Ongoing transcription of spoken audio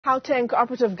Gauteng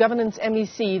Co-operative Governance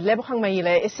MEC Lebogang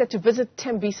Maile is set to visit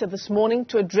Tembisa this morning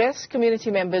to address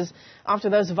community members after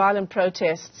those violent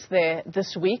protests there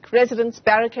this week. Residents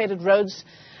barricaded roads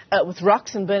with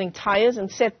rocks and burning tyres and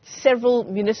set several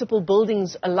municipal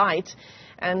buildings alight.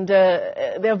 And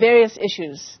there are various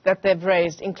issues that they've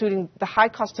raised, including the high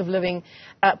cost of living,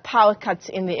 power cuts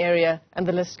in the area, and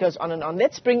the list goes on and on.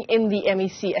 Let's bring in the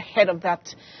MEC ahead of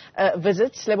that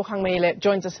visit. Lebogang Maile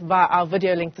joins us via our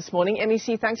video link this morning.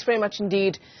 MEC, thanks very much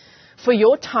indeed for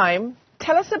your time.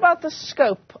 Tell us about the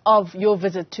scope of your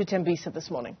visit to Tembisa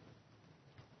this morning.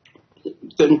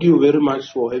 Thank you very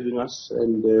much for having us,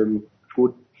 and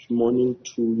good morning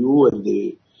to you and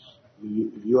the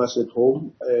viewers at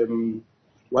home.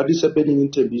 What is happening in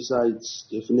Tembisa is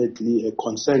definitely a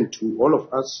concern to all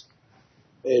of us,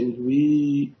 and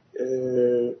we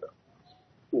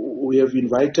have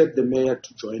invited the mayor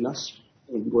to join us,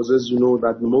 because as you know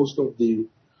that most of the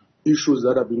issues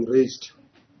that have been raised,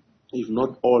 if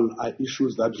not all, are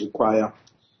issues that require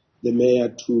the mayor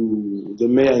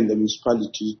and the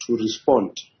municipality to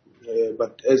respond.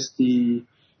 But as the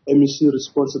MEC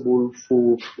responsible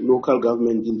for local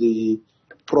government in the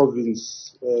province,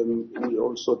 we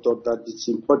also thought that it's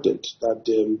important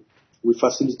that we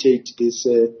facilitate this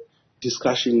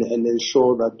discussion and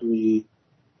ensure that we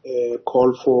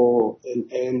call for an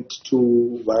end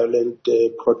to violent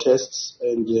protests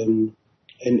and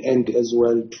an end as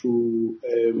well to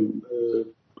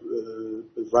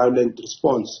violent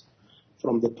response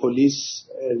from the police,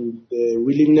 and the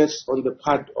willingness on the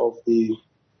part of the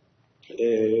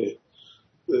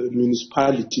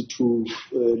municipality to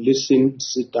listen,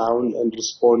 sit down and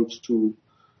respond to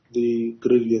the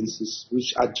grievances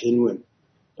which are genuine.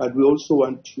 But we also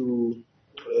want to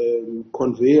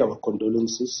convey our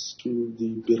condolences to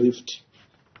the bereaved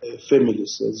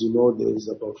families. As you know, there is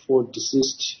about 4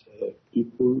 deceased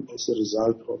people as a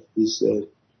result of this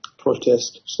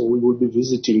protest. So we will be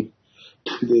visiting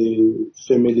the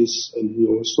families, and we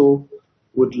also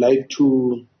would like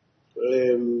to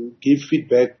give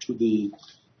feedback to the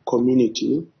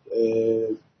community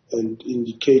and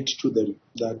indicate to them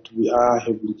that we are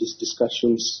having these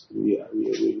discussions. We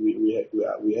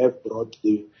have brought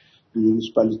the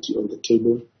municipality on the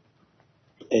table,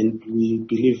 and we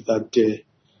believe that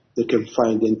they can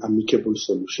find an amicable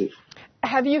solution.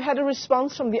 Have you had a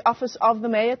response from the office of the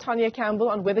mayor, Tanya Campbell,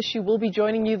 on whether she will be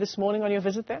joining you this morning on your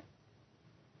visit there?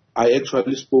 I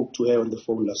actually spoke to her on the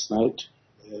phone last night,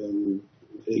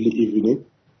 early evening,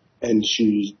 and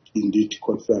she indeed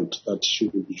confirmed that she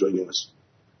will be joining us.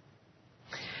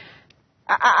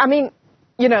 I mean,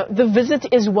 you know, the visit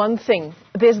is one thing.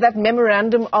 There's that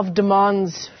memorandum of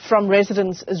demands from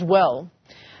residents as well.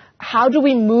 How do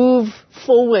we move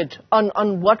forward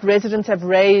on what residents have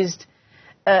raised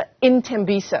in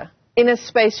Tembisa, in a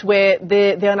space where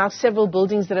there are now several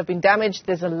buildings that have been damaged?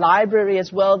 There's a library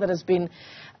as well that has been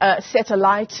set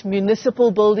alight.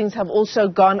 Municipal buildings have also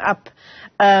gone up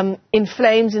in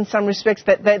flames in some respects.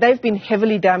 They've been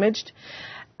heavily damaged.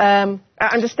 I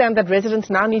understand that residents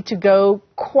now need to go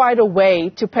quite a way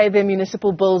to pay their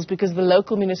municipal bills because the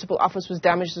local municipal office was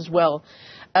damaged as well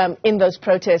in those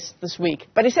protests this week.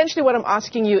 But essentially what I'm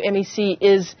asking you, MEC,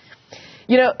 is,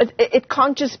 you know, it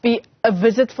can't just be a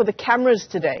visit for the cameras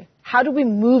today. How do we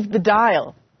move the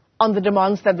dial on the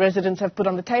demands that residents have put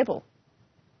on the table?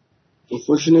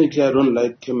 Unfortunately, I don't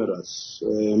like cameras.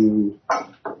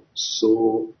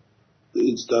 So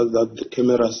it's that the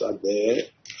cameras are there,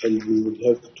 and we would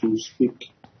have to speak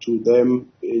to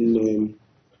them in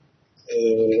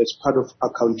as part of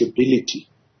accountability.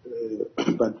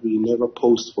 But we never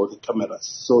post for the cameras.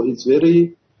 So it's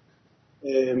very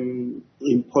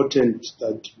important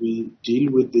that we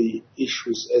deal with the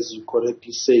issues, as you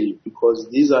correctly say, because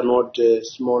these are not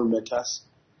small matters.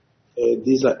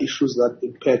 These are issues that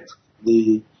impact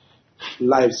the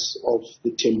lives of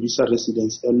the Tembisa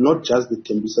residents, and not just the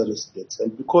Tembisa residents.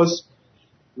 And because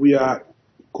we are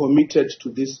committed to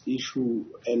this issue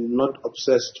and not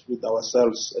obsessed with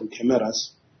ourselves and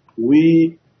cameras,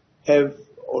 we have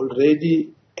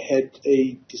already had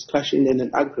a discussion and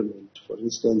an agreement, for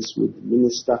instance, with the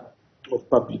Minister of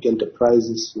Public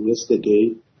Enterprises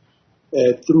yesterday,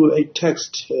 through a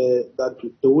text that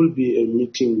there will be a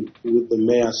meeting with the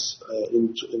mayors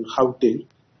in Gauteng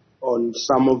on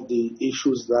some of the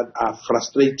issues that are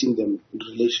frustrating them in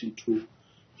relation to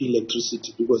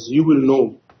electricity, because you will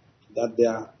know that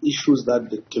there are issues that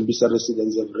the Tembisa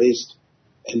residents have raised,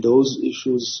 and those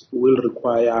issues will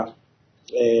require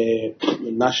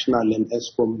national and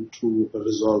ESCOM to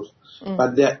resolve.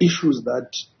 But there are issues that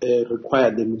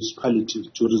require the municipality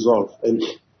to resolve, and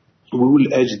we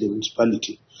will urge the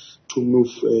municipality to move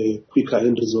quicker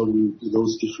in resolving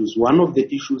those issues. One of the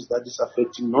issues that is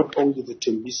affecting not only the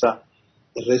Tembisa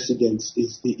residents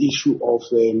is the issue of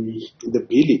the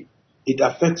billing. It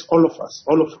affects all of us.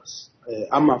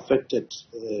 I'm affected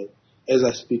as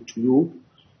I speak to you.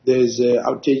 There's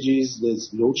outages, there's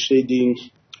load shedding,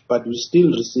 but we still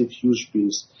receive huge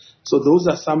bills. So those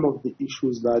are some of the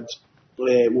issues that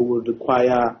we will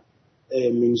require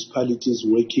municipalities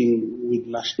working with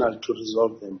national to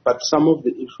resolve them. But some of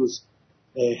the issues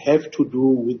have to do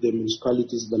with the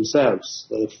municipalities themselves.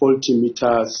 Faulty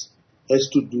meters has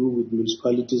to do with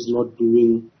municipalities not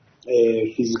doing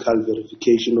physical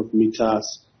verification of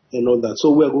meters and all that.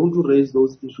 So we are going to raise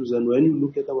those issues. And when you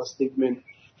look at our statement,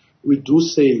 we do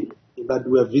say that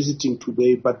we are visiting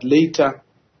today, but later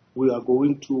we are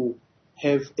going to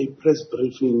have a press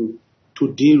briefing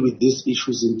to deal with these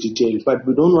issues in detail. But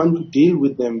we don't want to deal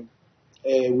with them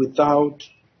without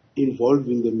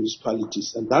involving the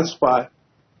municipalities. And that's why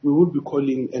we will be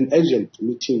calling an urgent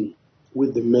meeting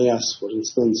with the mayors, for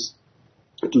instance,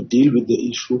 to deal with the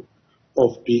issue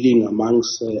of billing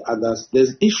amongst others.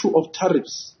 There's issue of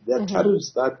tariffs. There are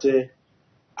tariffs that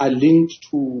are linked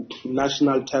to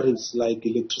national tariffs like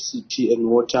electricity and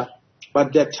water,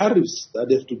 but there are tariffs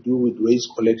that have to do with waste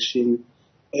collection,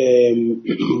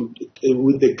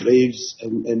 with the graves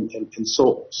and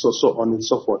so on and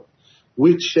so forth,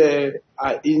 which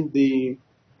are in the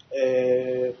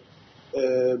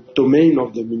domain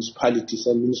of the municipalities,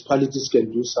 and municipalities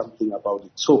can do something about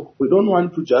it. So we don't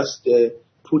want to just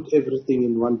put everything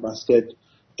in one basket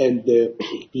and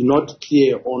be not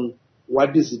clear on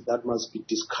what is it that must be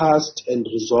discussed and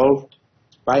resolved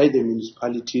by the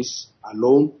municipalities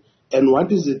alone, and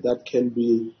what is it that can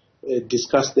be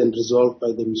discussed and resolved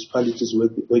by the municipalities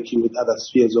working with other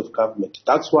spheres of government.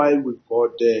 That's why we've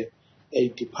got a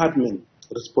department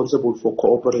responsible for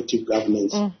cooperative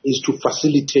governance, is to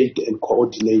facilitate and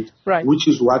coordinate, which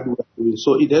is what we are doing.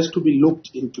 So it has to be looked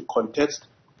into context,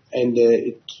 and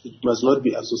it must not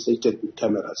be associated with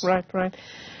cameras. Right.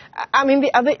 I mean,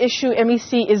 the other issue,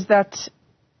 MEC, is that,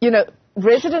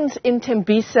 residents in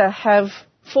Tembisa have,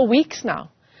 for weeks now,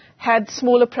 had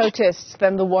smaller protests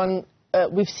than the one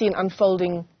we've seen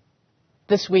unfolding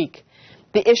this week.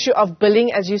 The issue of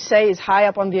billing, as you say, is high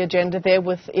up on the agenda there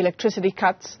with electricity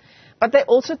cuts. But they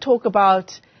also talk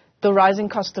about the rising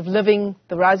cost of living,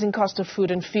 the rising cost of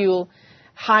food and fuel,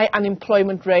 high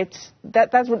unemployment rates.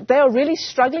 That's what they are really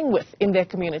struggling with in their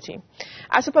community.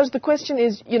 I suppose the question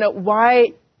is,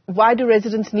 why do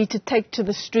residents need to take to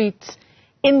the streets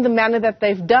in the manner that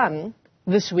they've done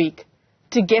this week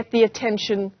to get the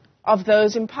attention of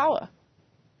those in power?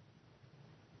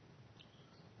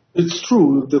 It's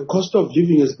true. The cost of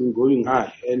living has been going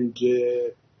high. And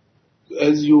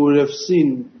as you will have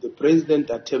seen, the president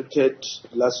attempted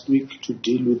last week to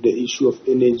deal with the issue of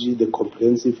energy, the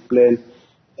comprehensive plan,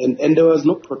 and there was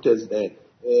no protest there.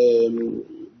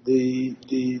 The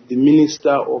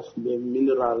Minister of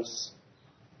Minerals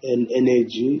and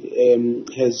Energy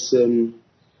has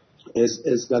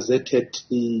gazetted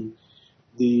the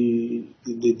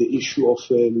issue of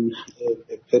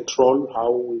petrol,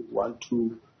 how we want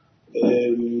to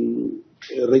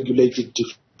regulate it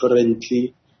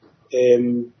differently.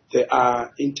 There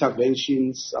are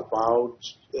interventions about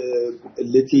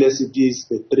little as it is,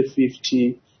 the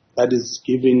 350 that is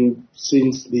given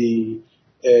since the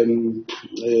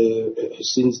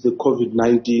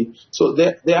COVID-19. So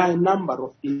there are a number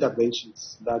of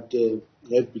interventions that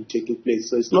have been taking place.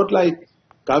 So it's not like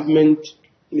government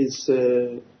is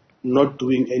not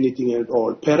doing anything at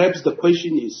all. Perhaps the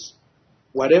question is,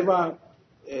 whatever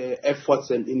efforts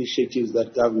and initiatives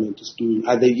that government is doing,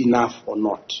 are they enough or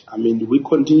not? I mean, we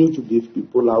continue to give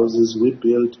people houses. We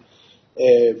build,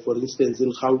 for instance,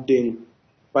 in Gauteng,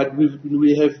 but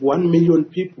we have 1 million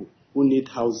people who need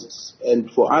houses. And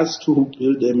for us to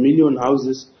build 1 million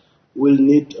houses, we'll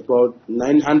need about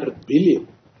 900 billion.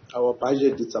 Our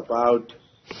budget is about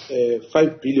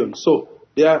 5 billion. So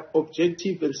there are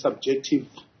objective and subjective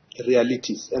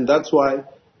realities. And that's why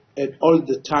at all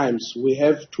the times we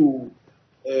have to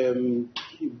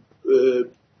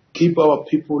keep our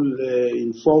people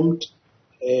informed,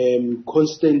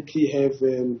 constantly have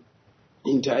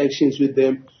interactions with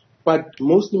them, but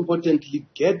most importantly,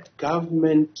 get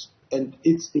government and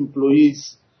its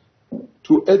employees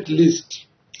to at least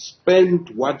spend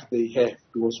what they have.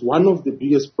 Because one of the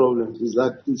biggest problems is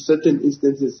that in certain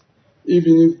instances,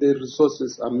 even if the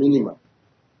resources are minimal,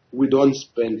 we don't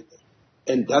spend them.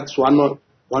 And that's one of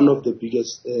the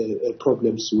biggest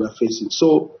problems we are facing.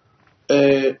 So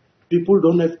people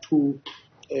don't have to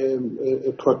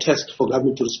protest for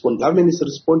government to respond. Government is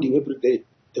responding every day.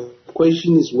 The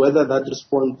question is whether that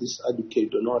response is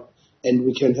adequate or not. and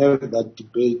we can have that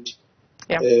debate,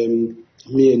 Yeah.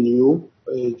 me and you.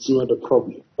 It's not a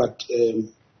problem. But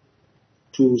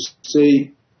to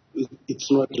say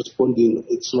it's not responding,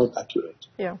 it's not accurate.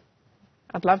 Yeah.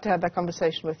 I'd love to have that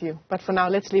conversation with you. But for now,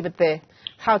 let's leave it there.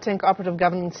 Gauteng Co-operative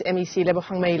Governance MEC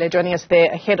Lebogang Maile joining us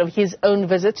there ahead of his own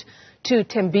visit to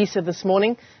Tembisa this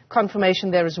morning.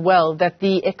 Confirmation there as well that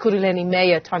the Ekurhuleni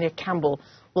Mayor, Tanya Campbell,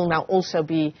 will now also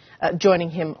be joining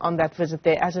him on that visit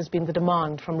there, as has been the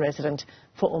demand from residents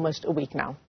for almost a week now.